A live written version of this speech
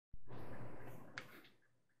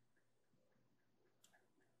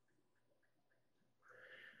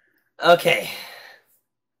Okay,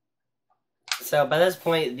 so by this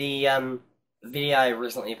point, the video I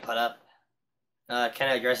recently put up,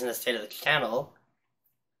 kind of addressing the state of the channel,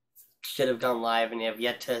 should have gone live, and I have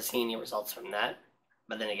yet to see any results from that.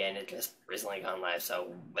 But then again, it just recently gone live,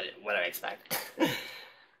 so what do I expect?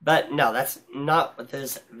 But no, that's not what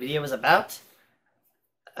this video is about.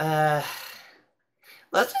 Uh,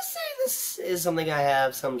 let's just say this is something I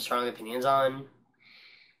have some strong opinions on,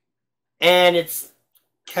 and it's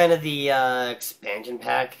kind of the expansion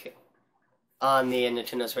pack on the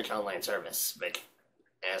Nintendo Switch Online service, which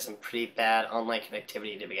has some pretty bad online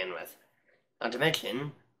connectivity to begin with. Not to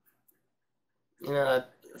mention,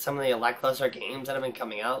 some of the lackluster games that have been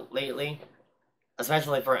coming out lately,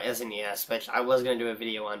 especially for SNES, which I was going to do a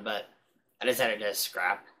video on, but I decided to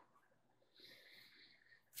scrap.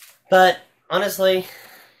 But honestly,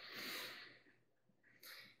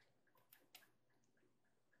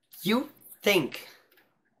 you think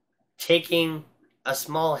taking a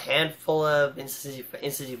small handful of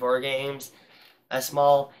N64 games, a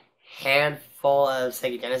small handful of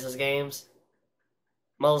Sega Genesis games,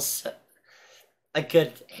 most a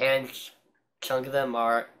good chunk of them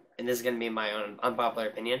are, and this is going to be my own unpopular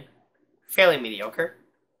opinion, fairly mediocre.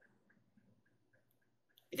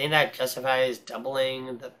 You think that justifies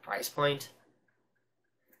doubling the price point?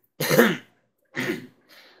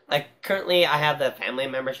 Like, currently I have the family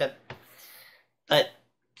membership, but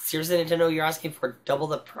seriously, Nintendo, you're asking for double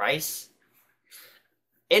the price?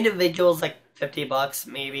 Individuals, like $50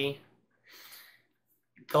 maybe.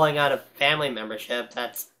 Going on a family membership,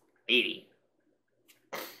 that's 80.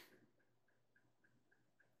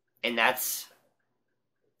 And that's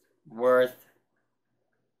worth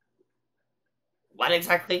what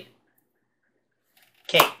exactly?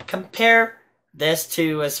 Okay, compare this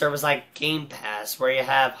to a service like Game Pass, where you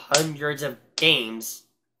have hundreds of games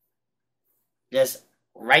just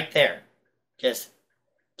right there. Just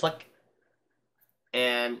click,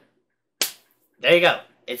 and there you go.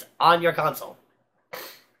 It's on your console.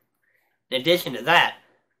 In addition to that,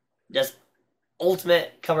 just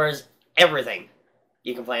Ultimate covers everything.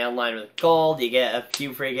 You can play online with Gold, you get a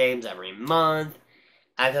few free games every month,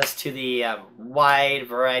 access to the wide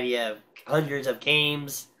variety of hundreds of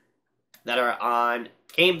games that are on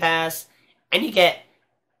Game Pass, and you get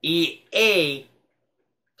EA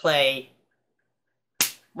Play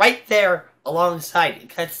right there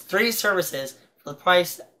alongside. That's 3 services for the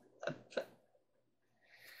price of...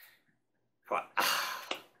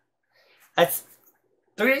 That's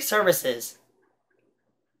 3 services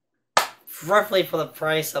roughly for the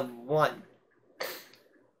price of 1.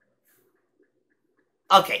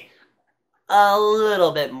 Okay, a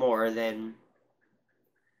little bit more than...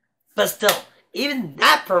 But still, even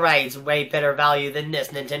that provides way better value than this,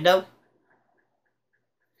 Nintendo.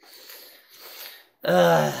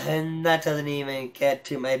 And that doesn't even get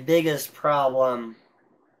to my biggest problem.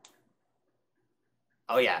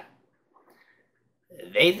 Oh yeah.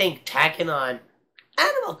 They think tacking on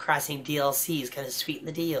Animal Crossing DLC is gonna sweeten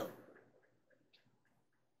the deal.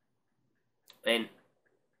 And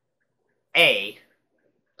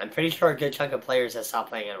I'm pretty sure a good chunk of players have stopped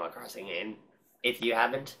playing Animal Crossing, and if you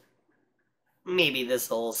haven't, maybe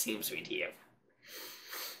this will seem sweet to you.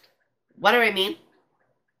 What do I mean?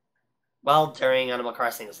 Well, during Animal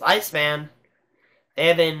Crossing's lifespan, they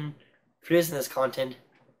have been producing this content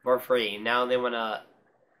for free. Now they want to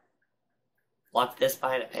lock this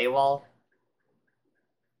behind a paywall.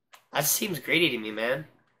 That seems greedy to me, man.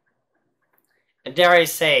 And dare I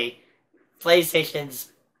say,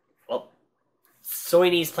 PlayStation's... Well,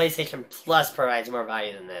 Sony's PlayStation Plus provides more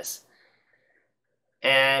value than this.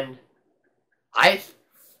 And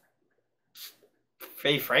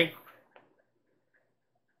pretty frank,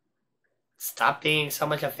 stop being so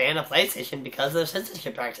much a fan of PlayStation because of their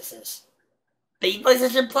censorship practices. The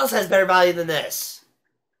PlayStation Plus has better value than this.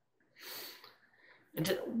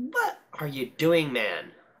 And what are you doing,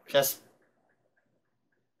 man? Just...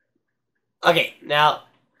 Okay, now,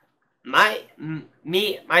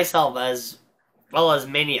 myself, as well as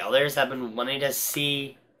many others, have been wanting to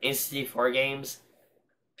see N64 games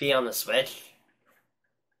be on the Switch.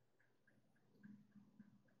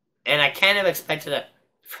 And I kind of expected a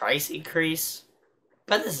price increase,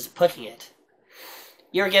 but this is pushing it.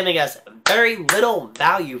 You're giving us very little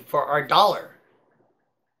value for our dollar.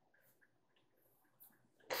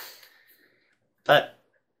 But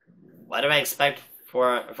what do I expect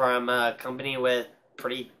from a company with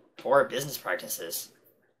pretty poor business practices?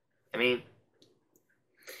 I mean,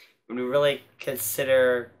 when we really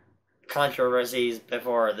consider controversies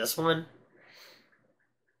before this one,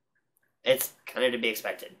 it's kind of to be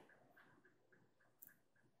expected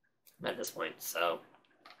at this point. So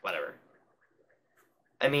whatever.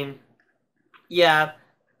 I mean, yeah,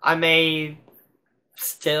 I may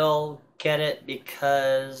still get it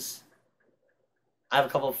because I have a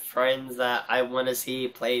couple of friends that I want to see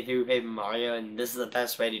play through Paper Mario, and this is the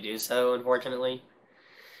best way to do so, unfortunately.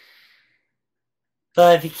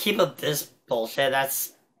 But if you keep up this bullshit,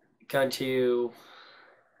 that's going to...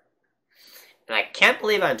 And I can't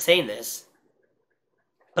believe I'm saying this,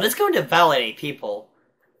 but it's going to validate people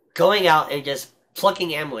going out and just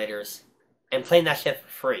plucking emulators and playing that shit for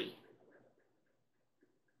free.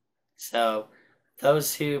 So,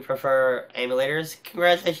 those who prefer emulators,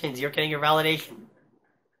 congratulations, you're getting your validation.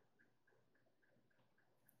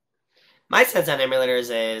 My sense on emulators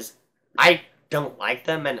is, I don't like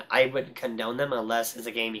them and I wouldn't condone them unless it's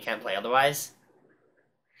a game you can't play otherwise.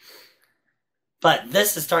 But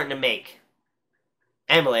this is starting to make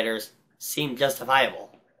emulators seem justifiable.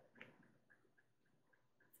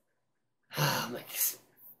 Oh my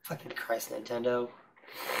fucking Christ, Nintendo.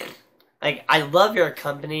 Like, I love your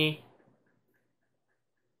company.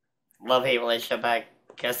 Love-hate relationship, I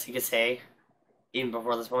guess you could say, even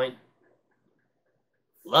before this point.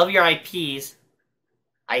 Love your IPs.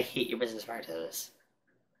 I hate your business practices.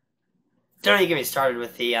 Don't even get me started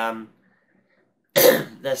with the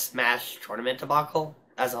the Smash tournament debacle.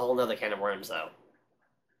 That's a whole nother can of worms, though.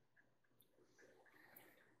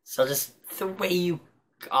 So just the way you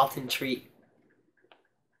often treat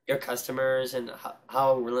your customers and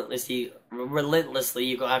how relentlessly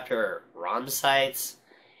you go after ROM sites,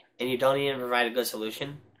 and you don't even provide a good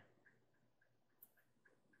solution.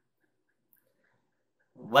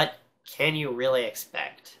 What can you really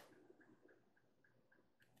expect?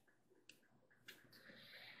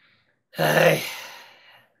 That's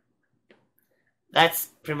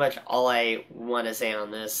pretty much all I want to say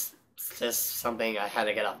on this. It's just something I had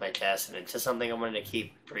to get off my chest, and it's just something I wanted to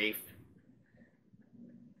keep brief.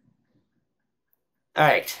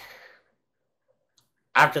 Alright.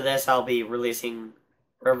 After this, I'll be releasing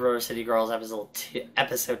River City Girls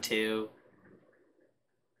episode 2.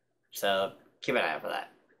 So, keep an eye out for that.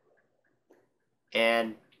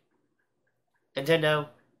 And Nintendo,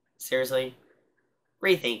 seriously,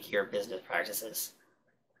 rethink your business practices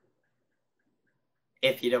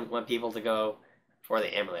if you don't want people to go for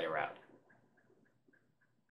the emulator route.